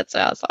it. That's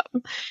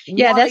awesome.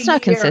 Yeah, that's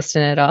not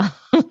consistent at all.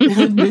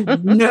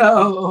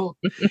 No.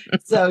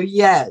 So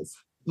yes,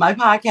 my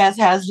podcast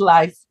has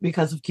life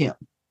because of Kim.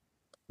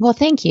 Well,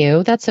 thank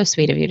you. That's so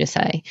sweet of you to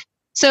say.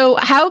 So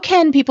how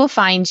can people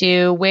find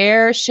you?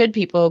 Where should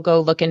people go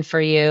looking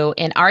for you?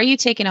 And are you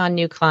taking on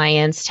new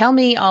clients? Tell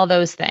me all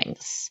those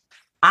things.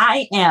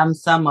 I am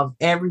some of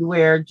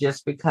everywhere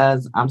just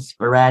because I'm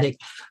sporadic.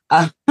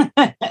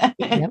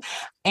 Yep.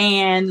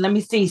 And let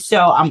me see. So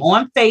I'm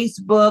on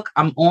Facebook,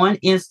 I'm on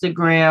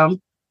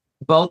Instagram.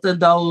 Both of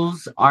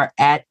those are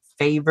at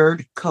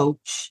Favored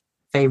Coach.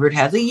 Favored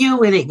has a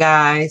U in it,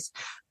 guys.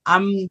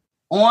 I'm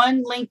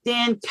on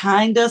LinkedIn,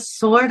 kind of,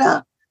 sort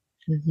of.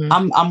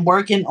 I'm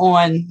working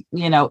on,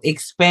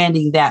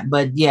 expanding that,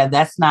 but yeah,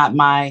 that's not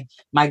my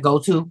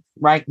go-to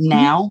right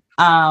now.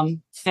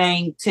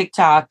 Saying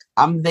TikTok,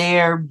 I'm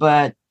there,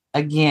 but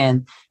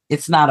again,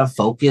 it's not a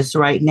focus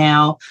right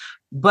now.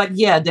 But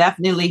yeah,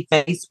 definitely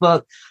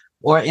Facebook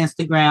or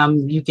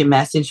Instagram. You can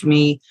message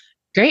me.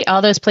 Great.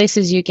 All those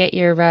places you get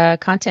your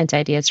content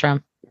ideas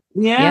from.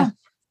 Yeah.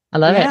 I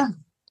love it.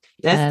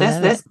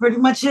 That's pretty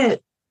much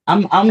it.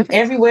 I'm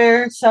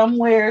everywhere,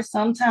 somewhere,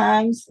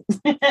 sometimes.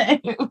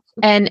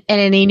 And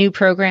any new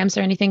programs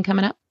or anything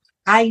coming up?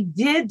 I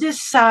did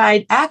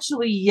decide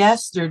actually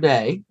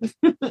yesterday.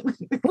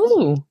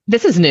 Ooh,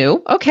 this is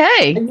new.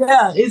 Okay.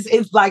 Yeah,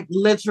 it's like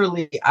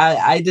literally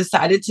I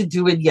decided to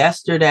do it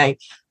yesterday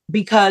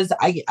because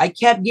I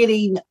kept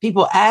getting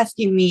people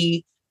asking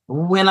me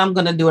when I'm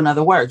going to do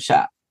another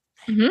workshop.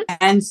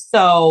 And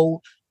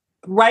so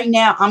right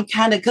now I'm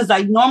kind of, because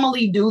I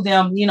normally do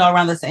them,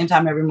 around the same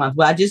time every month.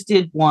 Well, I just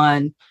did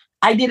one.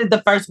 I did it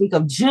the first week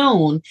of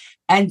June.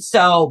 And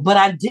so, but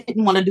I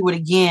didn't want to do it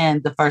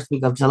again the first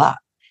week of July.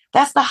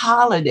 That's the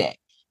holiday.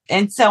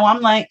 And so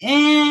I'm like,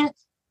 I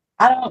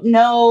don't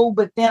know.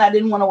 But then I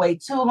didn't want to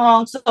wait too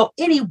long. So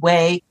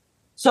anyway,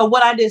 so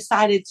what I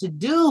decided to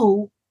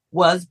do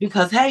was,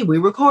 because, hey, we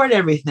record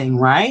everything,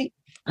 right?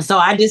 So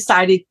I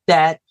decided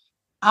that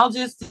I'll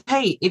just,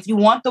 hey, if you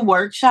want the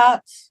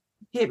workshops,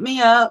 hit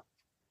me up.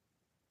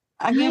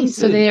 Nice.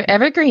 So they're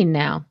evergreen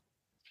now.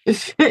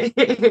 Is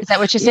that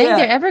what you're saying? Yeah.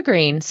 They're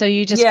evergreen. So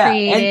you just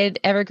created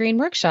evergreen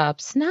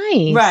workshops.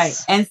 Nice. Right.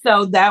 And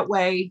so that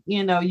way,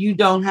 you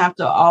don't have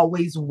to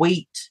always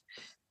wait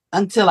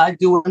until I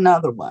do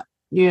another one,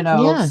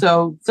 Yeah.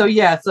 So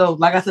yeah. So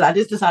like I said, I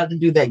just decided to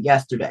do that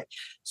yesterday.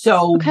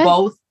 So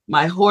both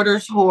my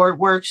Hoarder's Hoard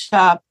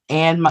workshop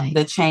and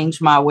the Change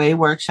My Way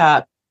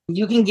workshop,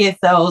 you can get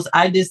those.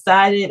 I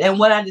decided, and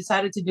what I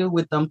decided to do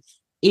with them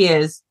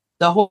is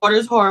the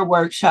Hoarder's Hoard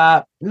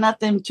workshop,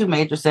 nothing too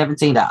major,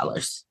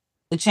 $17.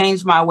 To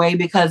Change My Way,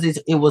 because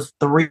it was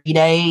 3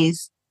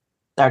 days,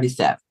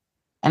 $37.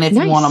 And if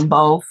you want them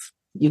both,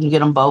 you can get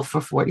them both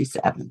for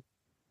 $47.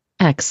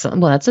 Excellent.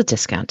 Well, that's a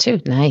discount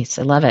too. Nice.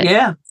 I love it.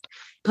 Yeah.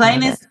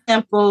 Plain and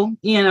simple,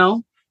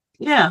 Yeah.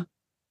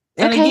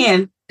 And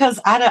again, because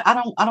I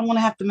don't want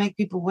to have to make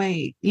people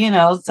wait,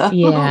 So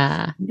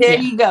there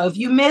you go. If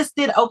you missed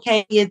it,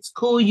 okay, it's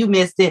cool. You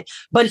missed it,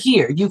 but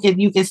here you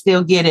can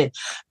still get it.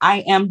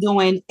 I am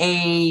doing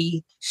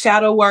a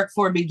shadow work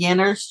for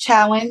beginners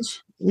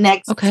challenge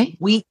next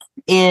week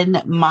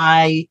in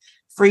my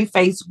free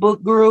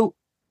Facebook group.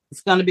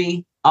 It's going to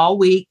be all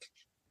week,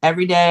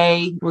 every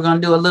day. We're going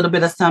to do a little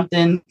bit of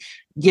something,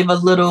 give a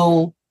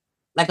little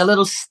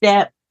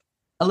step,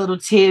 a little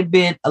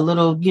tidbit, a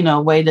little,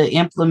 way to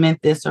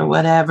implement this or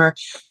whatever.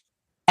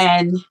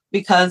 And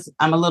because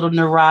I'm a little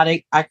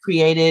neurotic, I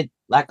created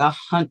like I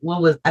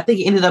think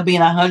it ended up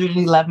being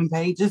 111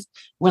 pages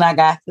when I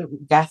got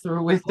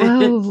through with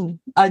it,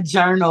 a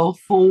journal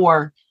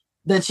for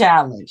the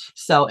challenge.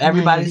 So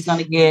everybody's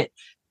going to get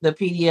the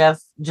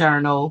PDF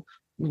journal,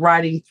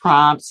 writing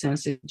prompts and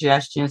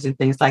suggestions and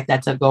things like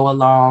that to go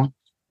along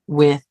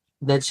with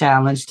the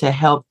challenge to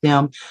help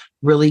them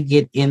really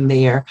get in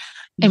there.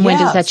 And when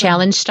does that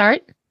challenge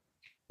start?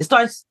 It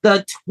starts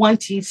the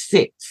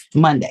 26th,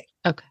 Monday.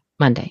 Okay.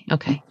 Monday.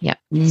 Okay. Yeah.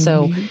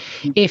 So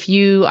if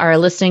you are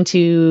listening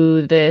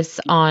to this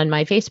on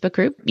my Facebook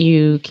group,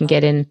 you can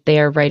get in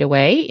there right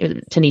away.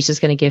 Tanisha's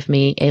going to give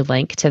me a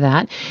link to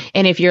that.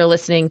 And if you're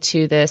listening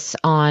to this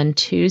on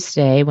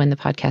Tuesday when the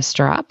podcast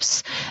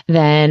drops,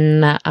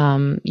 then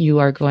you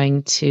are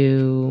going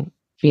to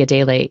be a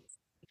day late,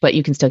 but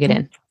you can still get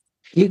in.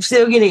 You can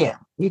still get in.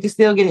 You can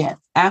still get in.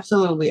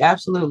 Absolutely.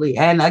 Absolutely.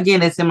 And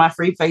again, it's in my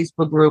free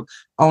Facebook group,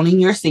 Owning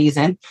Your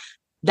Season.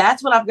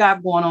 That's what I've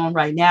got going on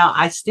right now.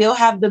 I still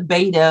have the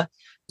beta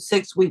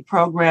 6-week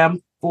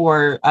program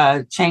for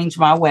Change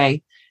My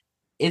Way.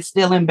 It's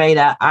still in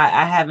beta.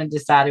 I haven't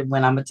decided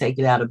when I'm going to take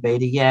it out of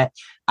beta yet.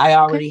 I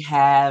already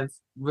have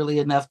really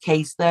enough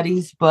case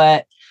studies,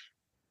 but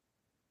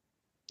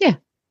I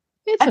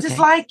just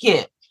like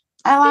it.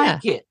 I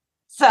like it.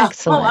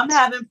 So I'm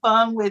having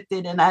fun with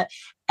it.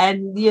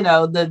 And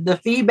the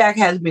feedback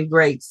has been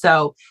great.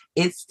 So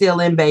it's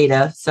still in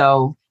beta.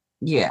 So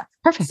yeah.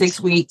 Perfect. 6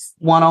 weeks,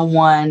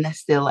 1-on-1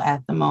 still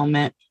at the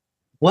moment.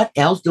 What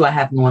else do I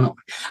have going on?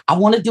 I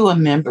want to do a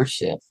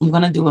membership. I'm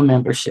going to do a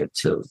membership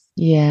too.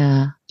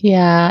 Yeah.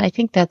 Yeah. I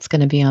think that's going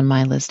to be on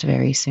my list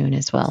very soon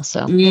as well.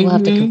 So we'll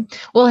have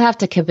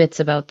to kibitz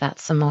about that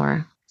some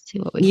more. See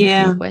what we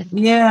can come up with.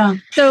 Yeah.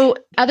 So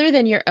other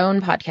than your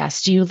own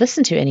podcast, do you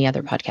listen to any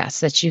other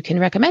podcasts that you can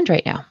recommend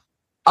right now?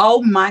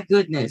 Oh my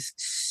goodness.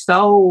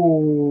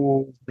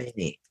 so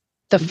many.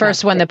 The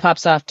first one that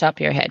pops off top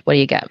of your head. What do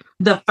you got?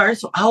 The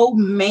first, oh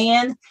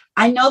man,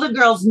 I know the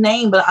girl's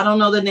name, but I don't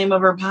know the name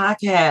of her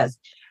podcast.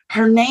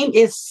 Her name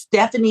is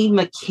Stephanie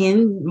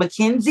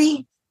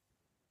McKenzie.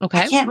 Okay.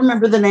 I can't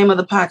remember the name of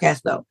the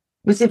podcast though.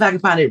 Let me see if I can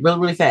find it really,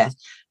 really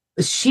fast.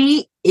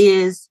 She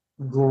is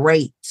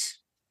great.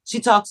 She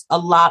talks a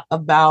lot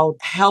about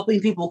helping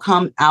people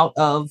come out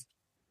of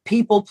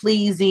people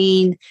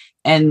pleasing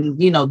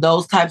and, you know,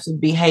 those types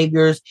of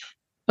behaviors.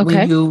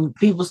 Okay. When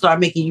people start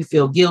making you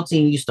feel guilty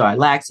and you start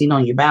laxing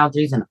on your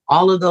boundaries and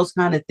all of those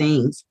kind of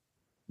things.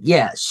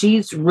 Yeah,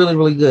 she's really,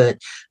 really good.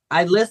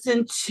 I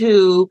listen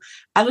to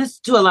a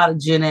lot of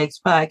Gen X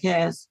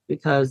podcasts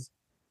because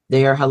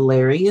they are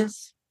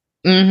hilarious.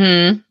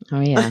 Mm-hmm. Oh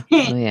yeah.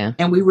 Oh yeah.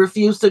 And we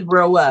refuse to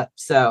grow up.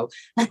 So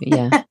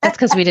yeah, that's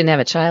because we didn't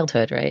have a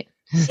childhood, right?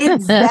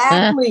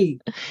 Exactly.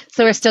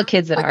 So we're still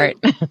kids at heart.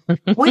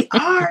 We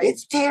are.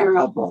 It's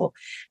terrible.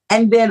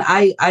 And then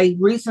I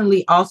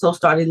recently also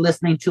started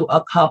listening to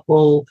a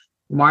couple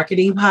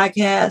marketing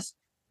podcasts.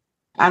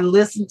 I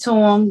listened to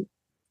them.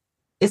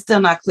 It's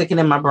still not clicking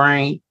in my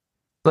brain,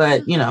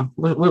 but you know,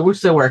 we're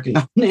still working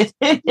on it.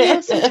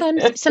 Yeah,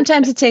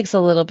 sometimes it takes a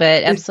little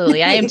bit.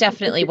 Absolutely. I am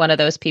definitely one of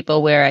those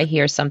people where I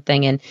hear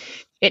something and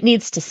it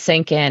needs to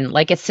sink in.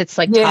 Like it sits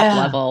like top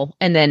level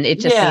and then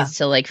it just needs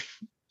to like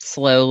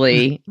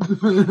slowly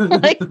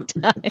like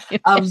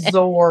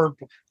absorb.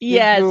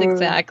 Yes,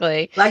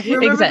 exactly. Like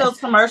remember those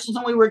commercials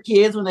when we were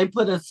kids when they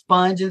put a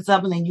sponge in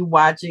something and you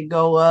watch it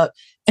go up?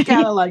 It's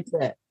kind of like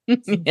that.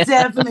 Yeah.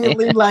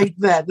 Definitely like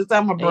that. That's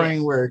how my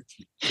brain works.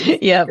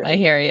 Yep, I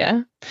hear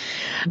you.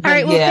 All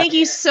right. Well, thank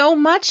you so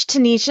much,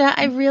 Tanisha.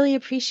 I really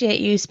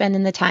appreciate you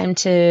spending the time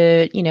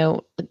to, you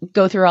know,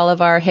 go through all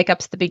of our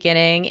hiccups at the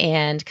beginning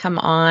and come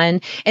on.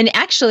 And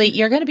actually,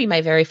 you're going to be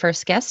my very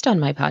first guest on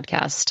my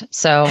podcast.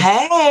 So,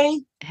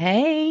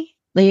 hey.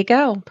 There you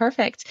go.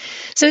 Perfect.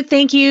 So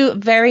thank you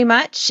very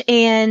much.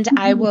 And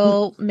I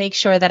will make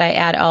sure that I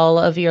add all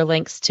of your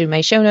links to my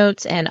show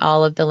notes and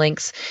all of the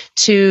links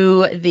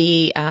to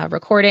the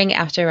recording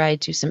after I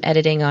do some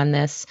editing on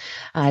this,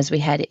 as we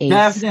had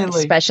a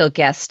special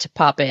guest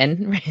pop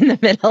in right in the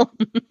middle.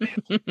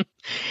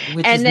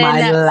 Which is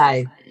my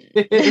life.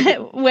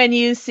 When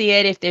you see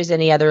it, if there's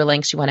any other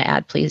links you want to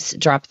add, please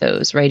drop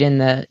those right in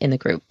the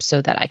group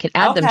so that I can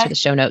add them to the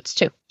show notes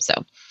too. So.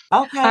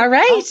 Okay. All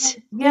right.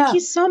 Okay. Yeah, thank you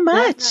so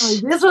much.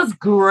 Definitely. This was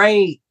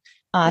great.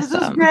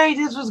 Awesome.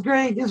 This was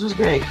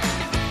great.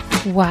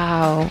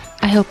 Wow.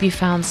 I hope you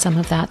found some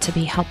of that to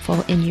be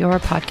helpful in your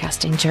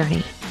podcasting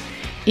journey.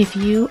 If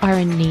you are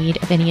in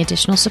need of any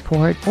additional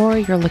support or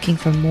you're looking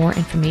for more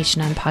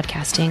information on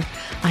podcasting,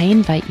 I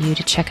invite you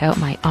to check out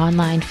my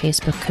online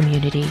Facebook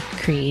community,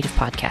 Creative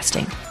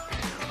Podcasting.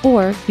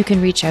 Or you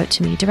can reach out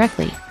to me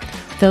directly.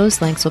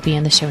 Those links will be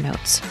in the show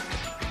notes.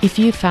 If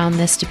you found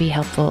this to be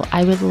helpful,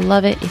 I would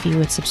love it if you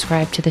would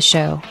subscribe to the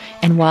show.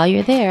 And while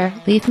you're there,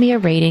 leave me a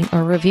rating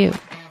or review.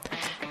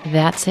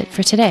 That's it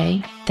for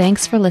today.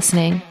 Thanks for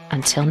listening.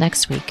 Until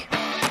next week.